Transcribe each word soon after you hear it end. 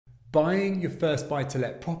Buying your first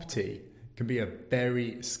buy-to-let property can be a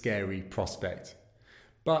very scary prospect.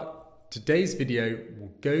 But today's video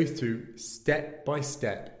will go through step by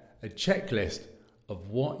step a checklist of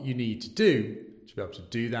what you need to do to be able to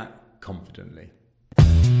do that confidently.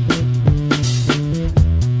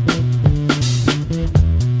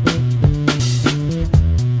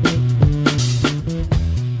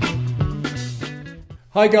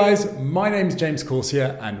 Hi guys, my name is James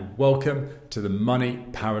Corsia and welcome to the Money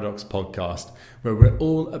Paradox podcast, where we're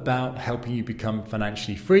all about helping you become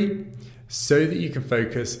financially free so that you can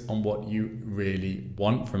focus on what you really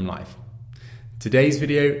want from life. Today's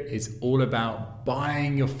video is all about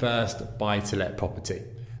buying your first buy-to-let property.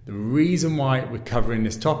 The reason why we're covering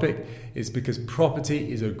this topic is because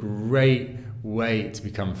property is a great way to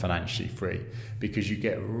become financially free, because you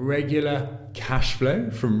get regular cash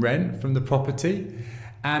flow from rent from the property,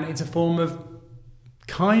 and it's a form of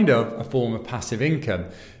passive income,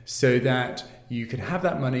 so that you can have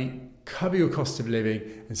that money, cover your cost of living,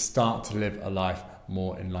 and start to live a life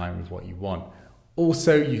more in line with what you want.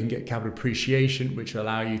 Also, you can get capital appreciation, which will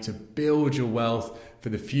allow you to build your wealth for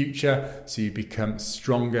the future, so you become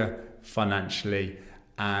stronger financially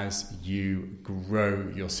as you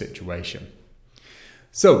grow your situation.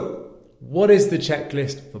 So, what is the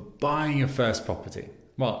checklist for buying your first property?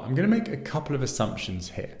 Well, I'm going to make a couple of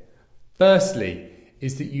assumptions here. Firstly,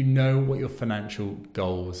 is that you know what your financial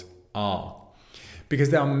goals are, because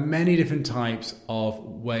there are many different types of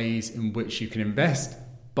ways in which you can invest.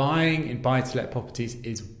 Buying in buy-to-let properties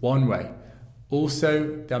is one way.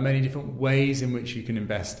 Also, there are many different ways in which you can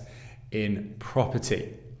invest in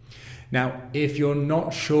property. Now, if you're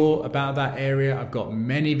not sure about that area, I've got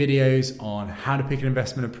many videos on how to pick an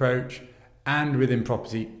investment approach and within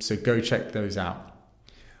property, so go check those out.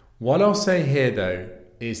 What I'll say here though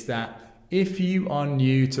is that if you are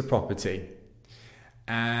new to property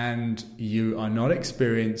and you are not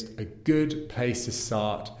experienced, a good place to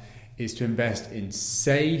start is to invest in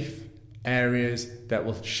safe areas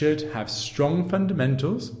that should have strong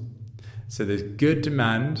fundamentals, so there's good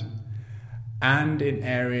demand, and in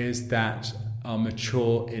areas that are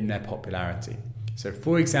mature in their popularity. So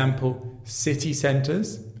for example, city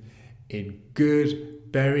centres in good,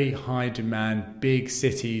 very high demand, big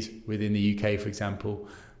cities within the UK, for example,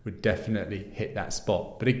 would definitely hit that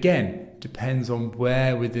spot. But again, depends on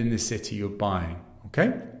where within the city you're buying,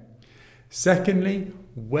 okay? Secondly,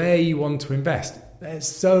 where you want to invest. There's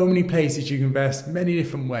so many places you can invest, many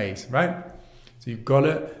different ways, right? So you've got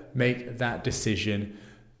to make that decision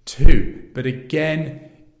too. But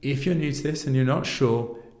again, if you're new to this and you're not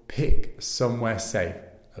sure, pick somewhere safe,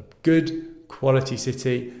 a good quality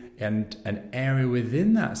city, and an area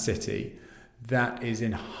within that city that is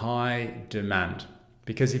in high demand.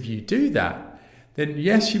 Because if you do that, then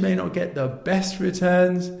yes, you may not get the best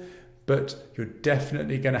returns, but you're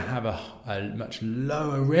definitely going to have a much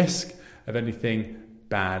lower risk of anything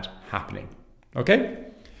bad happening. Okay?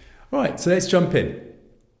 All right, so let's jump in.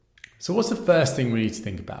 So what's the first thing we need to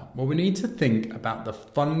think about? Well, we need to think about the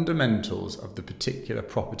fundamentals of the particular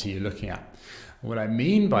property you're looking at. And what I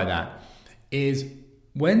mean by that is,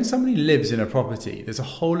 when somebody lives in a property, there's a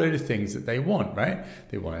whole load of things that they want, right?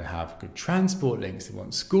 They want to have good transport links. They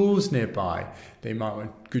want schools nearby. They might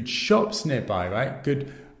want good shops nearby, right?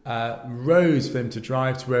 Good roads for them to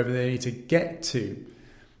drive to wherever they need to get to.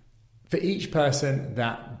 For each person,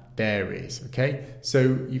 that varies, okay?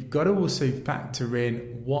 So you've got to also factor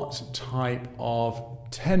in what type of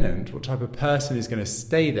tenant, what type of person is going to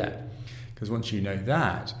stay there. Because once you know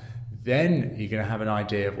that, then you're going to have an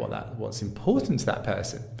idea of what's important to that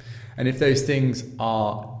person. And if those things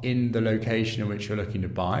are in the location in which you're looking to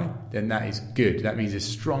buy, then that is good. That means there's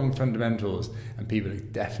strong fundamentals and people are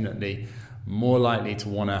definitely more likely to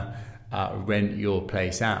want to rent your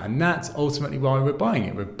place out. And that's ultimately why we're buying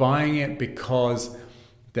it. We're buying it because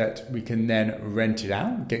that we can then rent it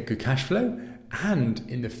out, get good cash flow, and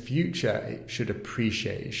in the future it should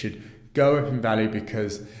appreciate. It should go up in value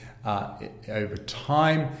because over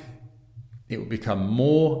time it will become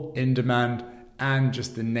more in demand, and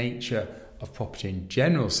just the nature of property in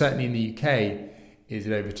general, certainly in the UK, is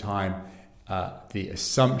that over time, the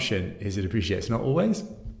assumption is it appreciates. Not always,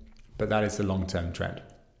 but that is the long-term trend.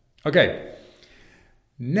 Okay,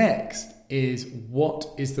 next is, what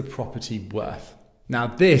is the property worth? Now,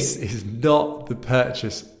 this is not the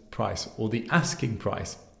purchase price or the asking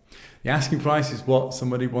price. The asking price is what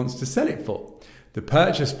somebody wants to sell it for. The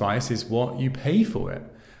purchase price is what you pay for it.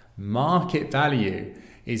 Market value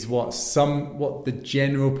is what the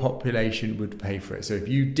general population would pay for it. So if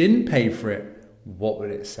you didn't pay for it, what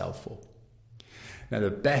would it sell for? Now,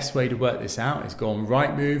 the best way to work this out is go on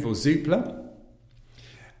Rightmove or Zoopla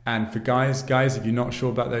And for guys, if you're not sure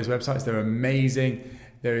about those websites, they're amazing.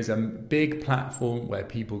 There is a big platform where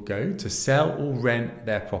people go to sell or rent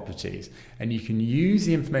their properties. And you can use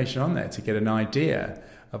the information on there to get an idea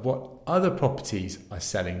of what other properties are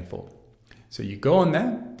selling for. So you go on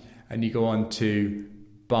there and you go on to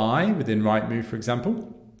buy within Rightmove, for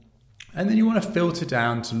example. And then you want to filter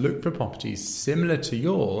down to look for properties similar to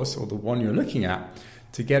yours or the one you're looking at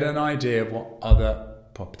to get an idea of what other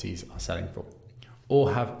properties are selling for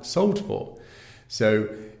or have sold for. So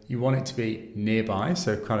you want it to be nearby,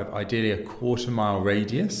 so kind of ideally a 1/4 mile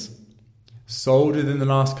radius, sold within the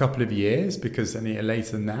last couple of years, because any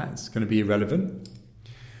later than that it's going to be irrelevant.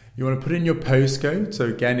 You want to put in your postcode, so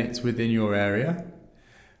again it's within your area.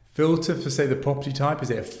 Filter for, say, the property type. Is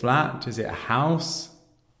it a flat? Is it a house?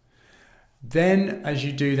 Then as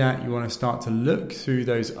you do that, you want to start to look through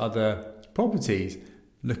those other properties.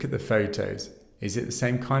 Look at the photos. Is it the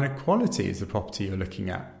same kind of quality as the property you're looking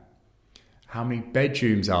at? How many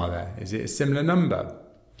bedrooms are there? Is it a similar number?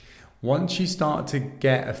 Once you start to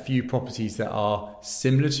get a few properties that are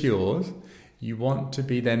similar to yours, you want to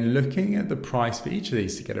be then looking at the price for each of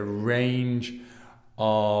these to get a range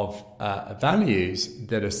of values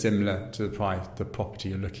that are similar to the price, the property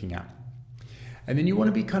you're looking at. And then you want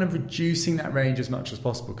to be kind of reducing that range as much as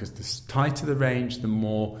possible, because the tighter the range, the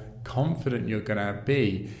more confident you're going to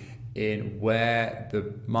be in where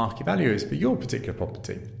the market value is for your particular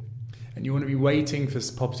property. And you want to be waiting for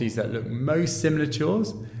properties that look most similar to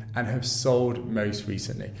yours and have sold most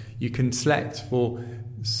recently. You can select for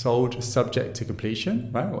sold subject to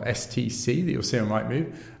completion, right, or STC that you'll see on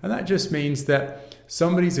Rightmove, and that just means that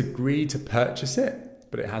somebody's agreed to purchase it,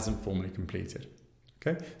 but it hasn't formally completed.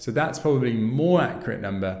 Okay, so that's probably a more accurate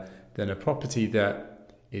number than a property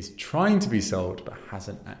that is trying to be sold but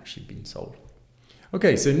hasn't actually been sold.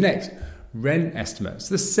 Okay, so next, rent estimates.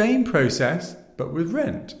 The same process, but with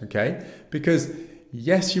rent, okay? Because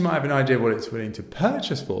yes, you might have an idea what it's willing to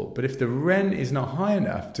purchase for, but if the rent is not high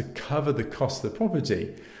enough to cover the cost of the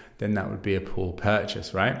property, then that would be a poor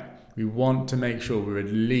purchase, right? We want to make sure we're at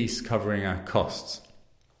least covering our costs,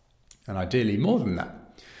 and ideally more than that.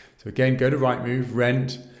 So again, go to Rightmove,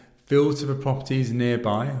 rent, filter for properties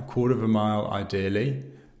nearby, 1/4 mile ideally,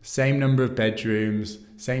 same number of bedrooms,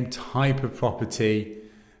 same type of property.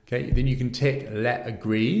 Okay, then you can tick let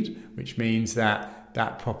agreed, which means that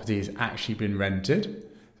that property has actually been rented.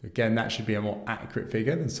 Again, that should be a more accurate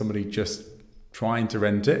figure than somebody just trying to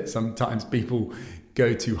rent it. Sometimes people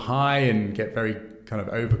go too high and get very kind of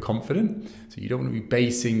overconfident. So you don't want to be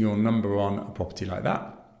basing your number on a property like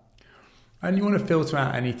that. And you want to filter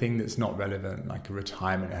out anything that's not relevant, like a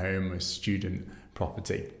retirement home or student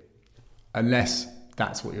property, unless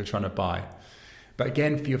that's what you're trying to buy. But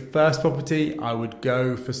again, for your first property, I would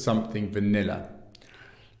go for something vanilla.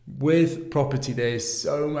 With property, there's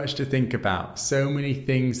so much to think about, so many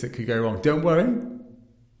things that could go wrong. Don't worry,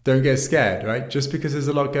 don't get scared, right? Just because there's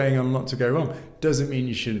a lot going on, a lot to go wrong, doesn't mean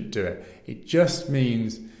you shouldn't do it. It just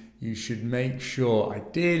means you should make sure,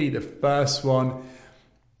 ideally, the first one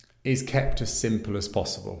is kept as simple as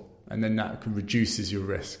possible, and then that reduces your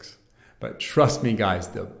risks. But trust me, guys,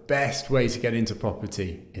 the best way to get into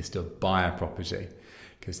property is to buy a property,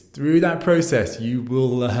 because through that process you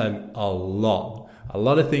will learn a lot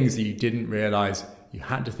of things that you didn't realize you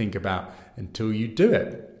had to think about until you do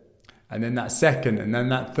it. And then that second and then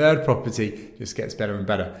that third property just gets better and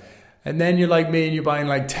better. And then you're like me and you're buying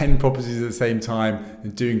like 10 properties at the same time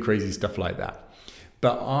and doing crazy stuff like that.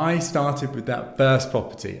 But I started with that first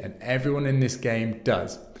property, and everyone in this game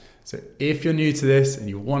does. So if you're new to this and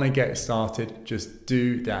you want to get started, just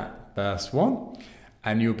do that first one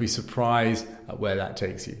and you'll be surprised at where that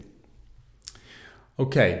takes you.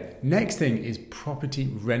 Okay, next thing is property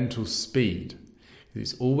rental speed.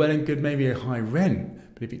 It's all well and good, maybe a high rent,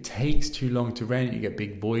 but if it takes too long to rent, you get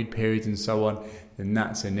big void periods and so on, then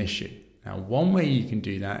that's an issue. Now, one way you can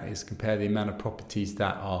do that is compare the amount of properties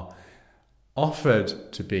that are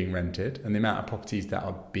offered to being rented and the amount of properties that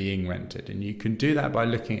are being rented. And you can do that by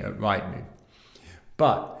looking at Rightmove.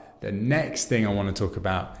 But the next thing I want to talk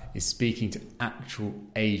about is speaking to actual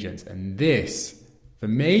agents. And this, for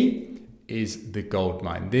me, is the gold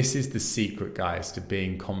mine. This is the secret, guys, to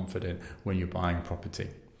being confident when you're buying a property.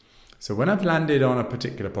 So when I've landed on a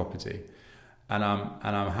particular property and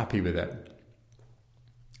I'm happy with it,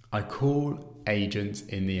 I call agents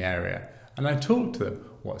in the area and I talk to them.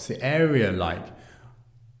 What's the area like?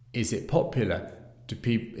 Is it popular?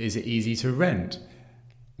 Is it easy to rent?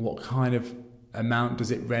 What kind of amount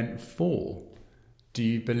does it rent for? Do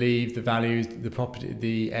you believe the value, the property,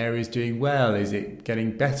 the area is doing well? Is it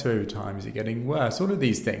getting better over time? Is it getting worse? All of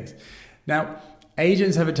these things. Now,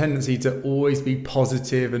 agents have a tendency to always be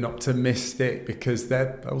positive and optimistic because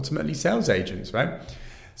they're ultimately sales agents, right?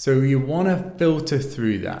 So you want to filter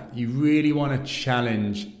through that. You really want to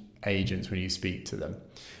challenge agents when you speak to them,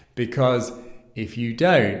 because if you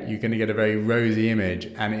don't, you're going to get a very rosy image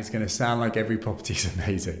and it's going to sound like every property is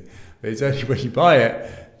amazing. But it's only when you buy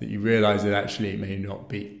it that you realize that actually it may not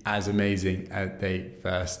be as amazing as they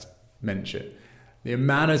first mentioned. The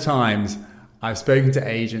amount of times I've spoken to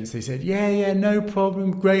agents, they said, yeah, no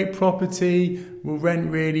problem, great property, will rent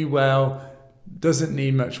really well, doesn't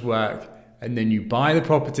need much work. And then you buy the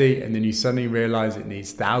property and then you suddenly realize it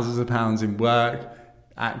needs thousands of pounds in work.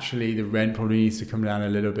 Actually, the rent probably needs to come down a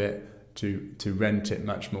little bit to rent it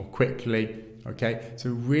much more quickly. Okay,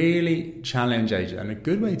 so really challenge agent. And a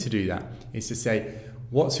good way to do that is to say,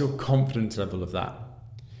 what's your confidence level of that?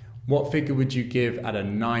 What figure would you give at a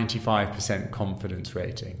 95% confidence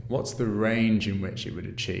rating? What's the range in which it would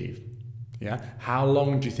achieve? Yeah, how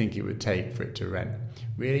long do you think it would take for it to rent?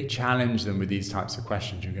 Really challenge them with these types of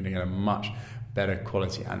questions. You're going to get a much better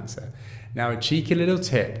quality answer. Now, a cheeky little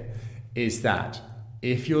tip is that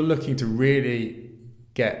if you're looking to really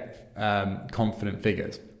get confident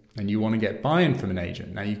figures and you want to get buy-in from an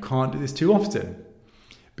agent, now you can't do this too often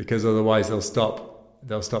because otherwise they'll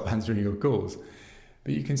stop answering your calls.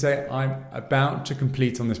 But you can say, I'm about to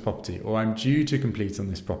complete on this property, or I'm due to complete on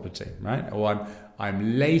this property, right? Or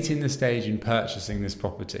I'm late in the stage in purchasing this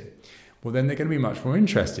property. Well, then they're going to be much more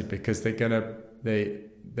interested because they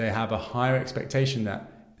have a higher expectation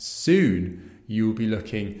that soon you will be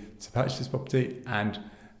looking to purchase this property and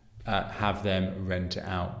have them rent it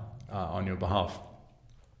out on your behalf.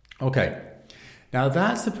 Okay, now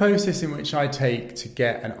that's the process in which I take to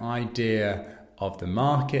get an idea of the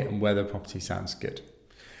market and whether property sounds good.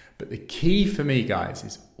 But the key for me, guys,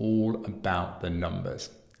 is all about the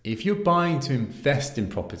numbers. If you're buying to invest in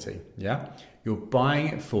property, you're buying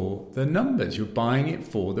it for the numbers. You're buying it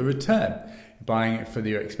for the return. You're buying it for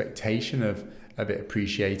the expectation of it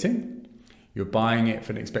appreciating. You're buying it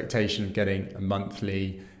for an expectation of getting a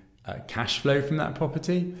monthly cash flow from that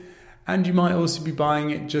property. And you might also be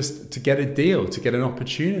buying it just to get a deal, to get an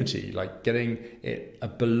opportunity, like getting it a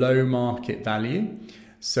below market value,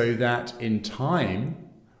 so that in time,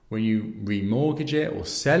 when you remortgage it or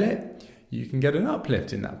sell it, you can get an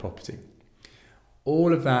uplift in that property.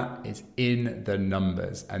 All of that is in the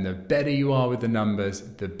numbers. And the better you are with the numbers,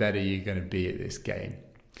 the better you're going to be at this game.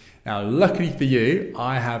 Now, luckily for you,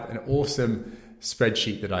 I have an awesome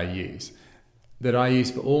spreadsheet that I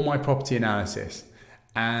use for all my property analysis.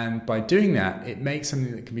 And by doing that, it makes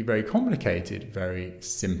something that can be very complicated very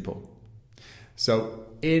simple. So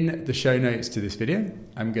in the show notes to this video,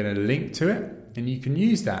 I'm going to link to it, and you can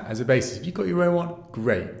use that as a basis. If you've got your own one,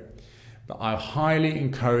 great. But I highly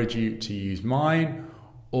encourage you to use mine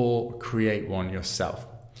or create one yourself.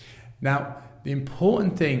 Now, the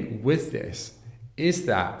important thing with this is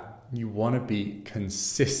that you want to be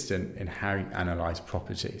consistent in how you analyze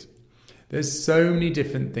properties. There's so many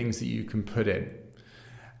different things that you can put in.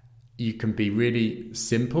 You can be really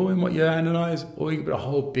simple in what you analyze, or you can put a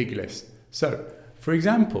whole big list. So, for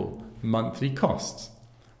example, monthly costs.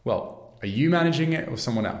 Well, are you managing it or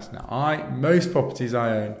someone else? Now, most properties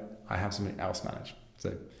I own, I have somebody else manage. So,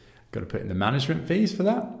 I've got to put in the management fees for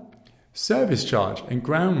that. Service charge and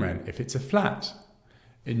ground rent if it's a flat.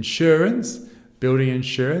 Insurance, building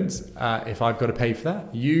insurance, if I've got to pay for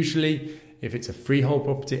that. Usually, if it's a freehold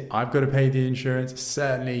property, I've got to pay the insurance.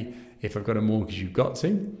 Certainly, if I've got a mortgage, you've got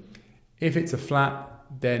to. If it's a flat,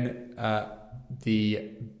 then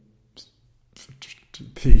the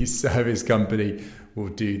service company will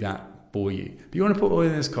do that for you. But you want to put all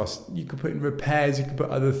in this cost. You can put in repairs, you can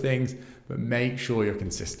put other things, but make sure you're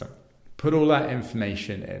consistent. Put all that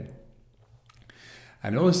information in.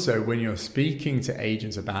 And also, when you're speaking to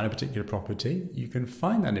agents about a particular property, you can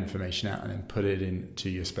find that information out and then put it into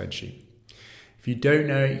your spreadsheet. If you don't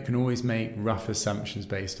know it, you can always make rough assumptions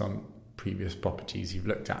based on previous properties you've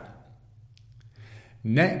looked at.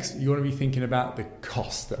 Next, you want to be thinking about the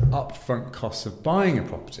cost, the upfront costs of buying a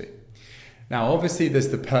property. Now, obviously, there's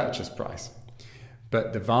the purchase price,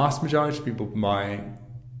 but the vast majority of people buying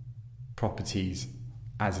properties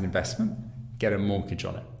as an investment get a mortgage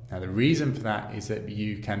on it. Now, the reason for that is that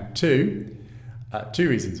you can two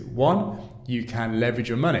reasons. One, you can leverage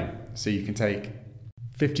your money. So you can take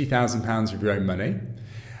 £50,000 of your own money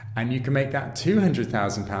and you can make that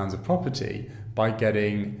 £200,000 of property by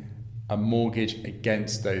getting a mortgage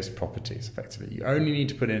against those properties, effectively. You only need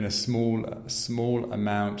to put in a small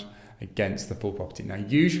amount against the full property. Now,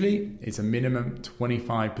 usually it's a minimum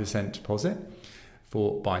 25% deposit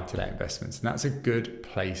for buy-to-let investments, and that's a good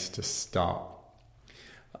place to start.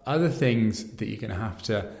 Other things that you're going to have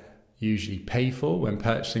to usually pay for when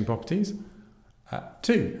purchasing properties.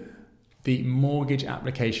 2, the mortgage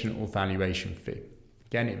application or valuation fee.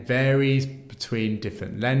 Again, it varies between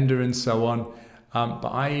different lender and so on, but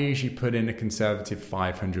I usually put in a conservative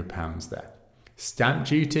 £500 there. Stamp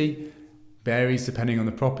duty varies depending on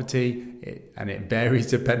the property, and it varies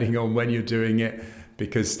depending on when you're doing it,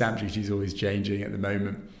 because stamp duty is always changing at the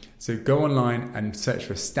moment. So go online and search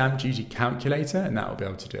for a stamp duty calculator, and that will be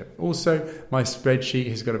able to do it. Also, my spreadsheet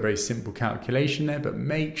has got a very simple calculation there, but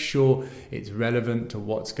make sure it's relevant to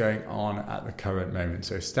what's going on at the current moment.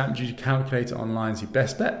 So stamp duty calculator online is your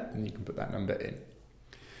best bet, and you can put that number in.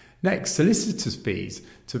 Next, solicitors' fees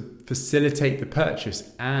to facilitate the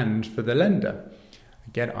purchase and for the lender.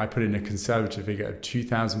 Again, I put in a conservative figure of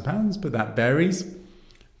 £2,000, but that varies.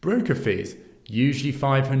 Broker fees, usually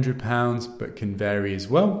 £500, but can vary as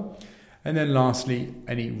well. And then lastly,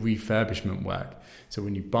 any refurbishment work. So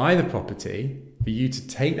when you buy the property, for you to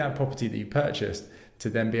take that property that you purchased to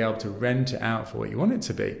then be able to rent it out for what you want it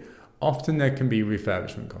to be, often there can be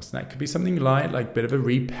refurbishment costs. And that could be something light, like a bit of a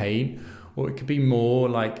repaint, or it could be more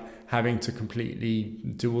like having to completely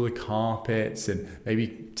do all the carpets and maybe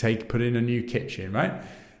put in a new kitchen, right?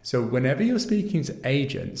 So whenever you're speaking to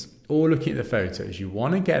agents or looking at the photos, you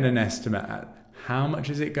want to get an estimate at how much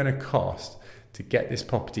is it going to cost to get this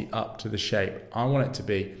property up to the shape I want it to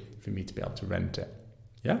be for me to be able to rent it.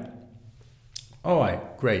 Yeah? All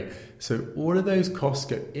right, great. So all of those costs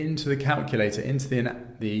go into the calculator, into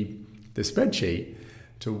the spreadsheet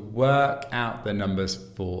to work out the numbers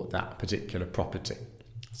for that particular property.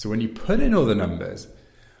 So when you put in all the numbers,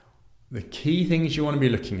 the key things you want to be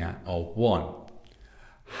looking at are 1,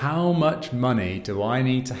 how much money do I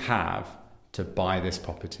need to have to buy this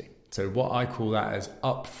property? So what I call that as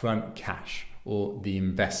upfront cash, or the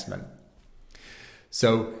investment.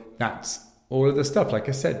 So that's all of the stuff, like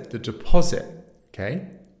I said, the deposit, okay,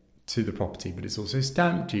 to the property, but it's also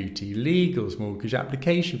stamp duty, legals, mortgage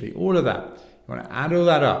application fee, all of that. You want to add all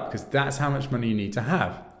that up because that's how much money you need to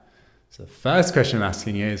have. So the first question I'm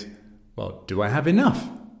asking is, well, do I have enough?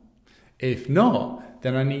 If not,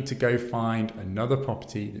 then I need to go find another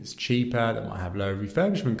property that's cheaper, that might have lower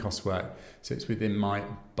refurbishment cost work, so it's within my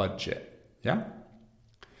budget. Yeah?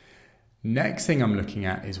 Next thing I'm looking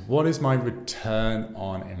at is, what is my return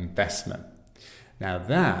on investment? Now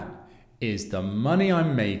that is the money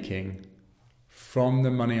I'm making from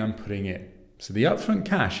the money I'm putting in. So the upfront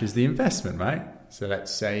cash is the investment, right? So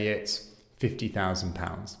let's say it's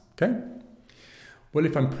 £50,000, okay? Well,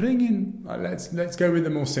 if I'm putting in, let's go with a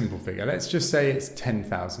more simple figure. Let's just say it's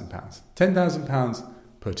 £10,000. £10,000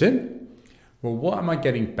 put in. Well, what am I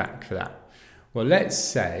getting back for that? Well, let's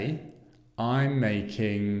say I'm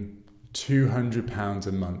making £200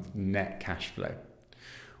 a month net cash flow.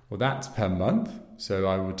 Well, that's per month. So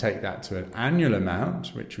I would take that to an annual amount,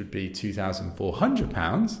 which would be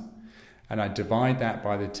 £2,400. And I divide that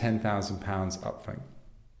by the £10,000 upfront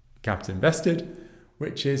capital invested,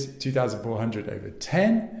 which is 2,400 over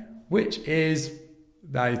 10, which is,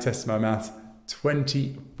 now you test my maths,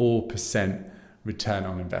 24% return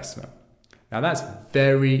on investment. Now that's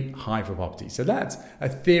very high for property. So that's a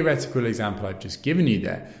theoretical example I've just given you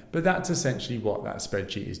there, but that's essentially what that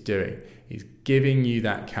spreadsheet is doing. It's giving you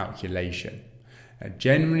that calculation. Now,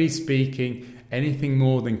 generally speaking, anything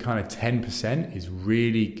more than kind of 10% is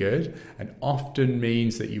really good, and often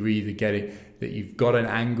means that you're either getting that you've got an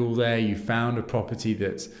angle there, you found a property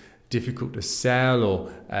that's difficult to sell,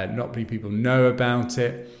 or not many people know about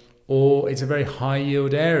it, or it's a very high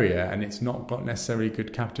yield area and it's not got necessarily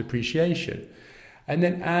good capital appreciation. And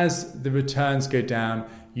then as the returns go down,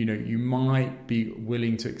 you might be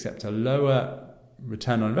willing to accept a lower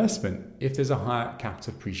return on investment if there's a higher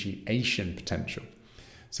capital appreciation potential.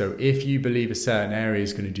 So if you believe a certain area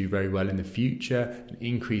is going to do very well in the future, an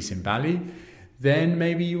increase in value, then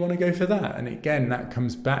maybe you want to go for that. And again, that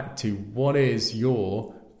comes back to what is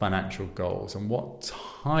your financial goals and what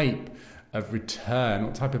type of return,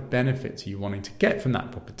 what type of benefits are you wanting to get from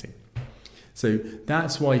that property. So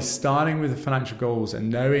that's why starting with the financial goals and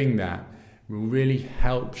knowing that will really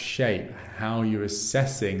help shape how you're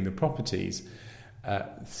assessing the properties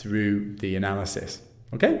through the analysis.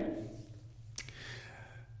 Okay?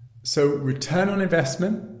 So return on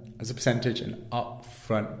investment as a percentage and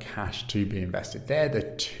upfront cash to be invested. They're the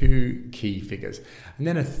two key figures. And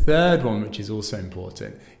then a third one, which is also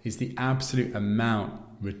important, is the absolute amount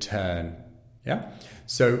return. Yeah.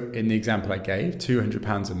 So in the example I gave,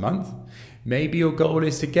 £200 a month, maybe your goal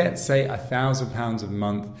is to get, say, £1,000 a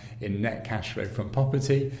month in net cash flow from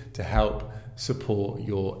property to help support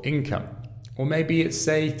your income. Or maybe it's,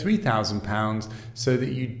 say, £3,000 so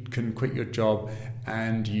that you can quit your job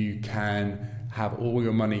and you can have all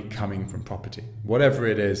your money coming from property. Whatever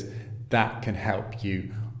it is, that can help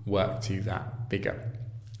you work to that figure.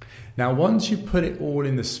 Now, once you put it all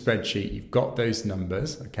in the spreadsheet, you've got those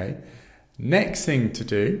numbers, okay? Next thing to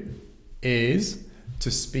do is to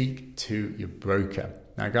speak to your broker.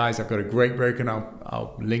 Now, guys, I've got a great broker, and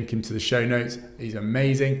I'll link him to the show notes. He's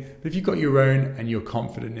amazing. But if you've got your own and you're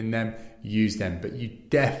confident in them, use them. But you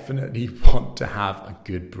definitely want to have a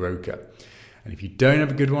good broker. And if you don't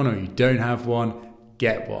have a good one, or you don't have one,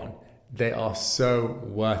 get one. They are so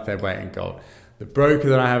worth their weight in gold. The broker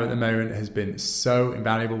that I have at the moment has been so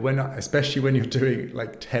invaluable, especially when you're doing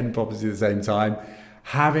like 10 properties at the same time.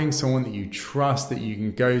 Having someone that you trust, that you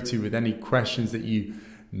can go to with any questions, that you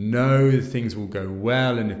know that things will go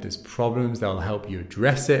well, and if there's problems, they'll help you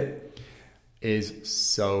address it, is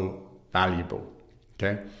so valuable.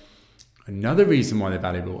 Okay. Another reason why they're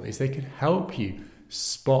valuable is they can help you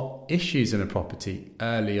spot issues in a property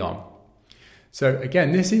early on. So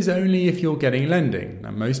again, this is only if you're getting lending.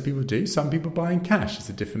 Now, most people do. Some people buy in cash. It's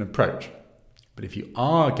a different approach. But if you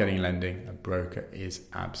are getting lending, a broker is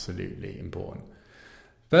absolutely important.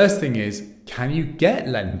 First thing is, can you get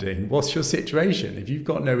lending? What's your situation? If you've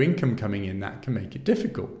got no income coming in, that can make it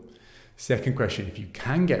difficult. Second question, if you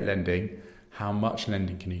can get lending, how much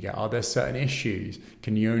lending can you get? Are there certain issues?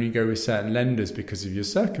 Can you only go with certain lenders because of your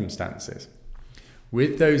circumstances?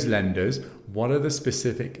 With those lenders, what are the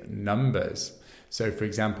specific numbers? So for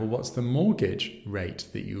example, what's the mortgage rate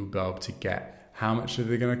that you'll be able to get? How much are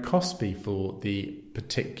they going to cost me for the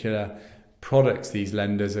particular products these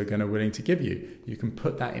lenders are going to willing to give you? You can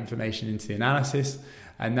put that information into the analysis,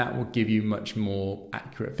 and that will give you much more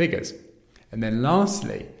accurate figures. And then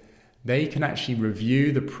lastly, they can actually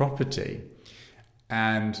review the property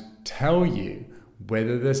and tell you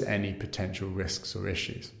whether there's any potential risks or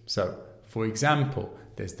issues. So for example,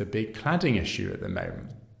 there's the big cladding issue at the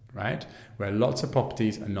moment, right? Where lots of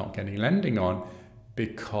properties are not getting lending on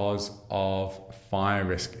because of fire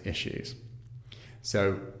risk issues.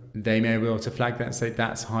 So they may be able to flag that and say,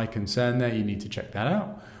 that's high concern there, you need to check that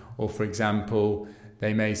out. Or for example,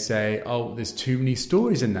 they may say, oh, there's too many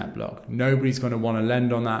stories in that block. Nobody's going to want to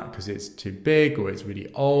lend on that because it's too big, or it's really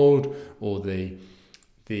old, or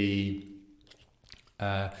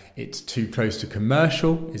it's too close to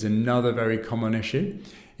commercial is another very common issue.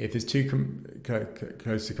 If it's too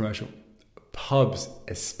close to commercial, pubs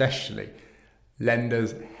especially,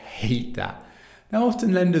 lenders hate that. Now,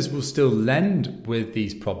 often lenders will still lend with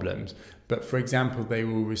these problems, but for example, they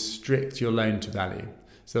will restrict your loan to value.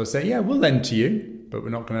 So they'll say, yeah, we'll lend to you, but we're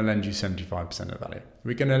not going to lend you 75% of the value.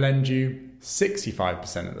 We're going to lend you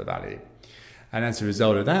 65% of the value. And as a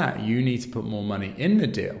result of that, you need to put more money in the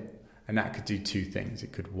deal. And that could do two things.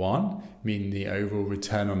 It could, one, mean the overall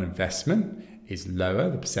return on investment is lower,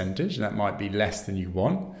 the percentage, and that might be less than you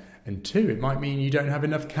want. And two, it might mean you don't have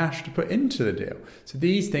enough cash to put into the deal. So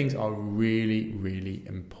these things are really, really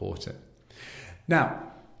important.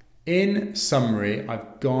 Now, in summary,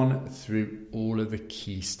 I've gone through all of the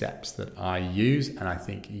key steps that I use, and I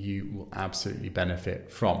think you will absolutely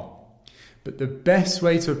benefit from. But the best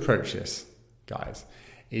way to approach this, guys,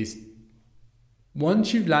 is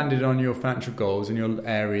once you've landed on your financial goals in your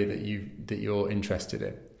area that you're interested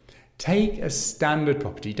in, take a standard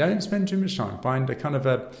property. Don't spend too much time. Find a kind of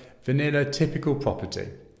a vanilla, typical property.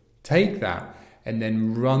 Take that and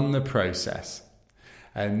then run the process.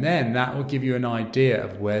 And then that will give you an idea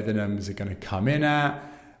of where the numbers are going to come in at,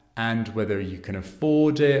 and whether you can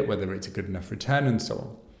afford it, whether it's a good enough return, and so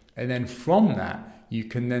on. And then from that, you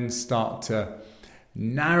can then start to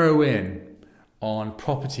narrow in on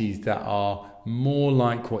properties that are more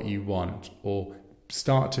like what you want, or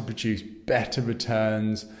start to produce better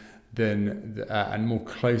returns than and more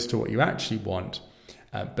close to what you actually want.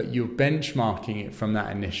 But you're benchmarking it from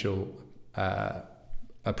that initial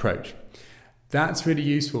approach. That's really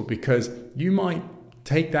useful, because you might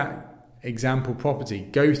take that example property,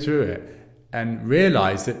 go through it, and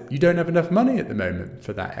realize that you don't have enough money at the moment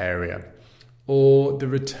for that area, or the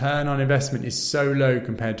return on investment is so low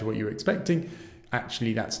compared to what you were expecting.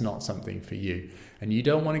 Actually, that's not something for you. And you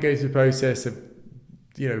don't want to go through the process of,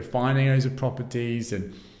 finding those properties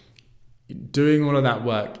and doing all of that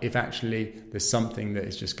work if actually there's something that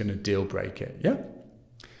is just going to deal break it. Yeah?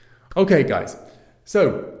 Okay, guys.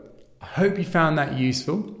 So I hope you found that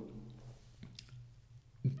useful.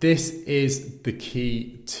 This is the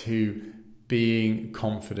key to being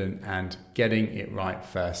confident and getting it right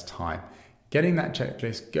first time. Getting that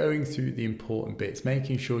checklist, going through the important bits,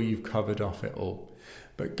 making sure you've covered off it all.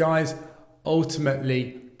 But guys,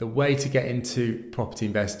 ultimately, the way to get into property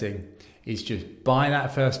investing is just buy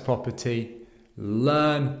that first property,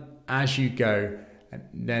 learn as you go, And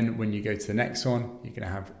then when you go to the next one, you're going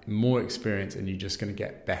to have more experience and you're just going to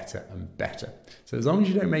get better and better. So as long as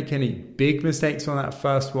you don't make any big mistakes on that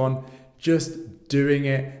first one, just doing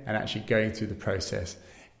it and actually going through the process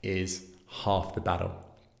is half the battle.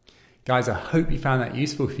 Guys, I hope you found that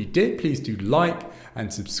useful. If you did, please do like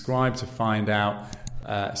and subscribe to find out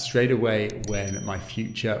straight away when my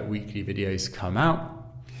future weekly videos come out.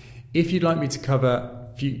 If you'd like me to cover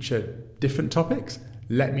future different topics,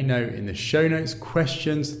 let me know in the show notes.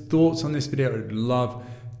 Questions, thoughts on this video, I would love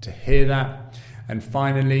to hear that. And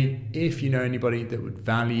finally, if you know anybody that would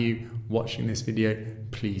value watching this video,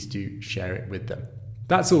 please do share it with them.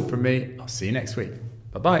 That's all from me. I'll see you next week.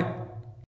 Bye-bye.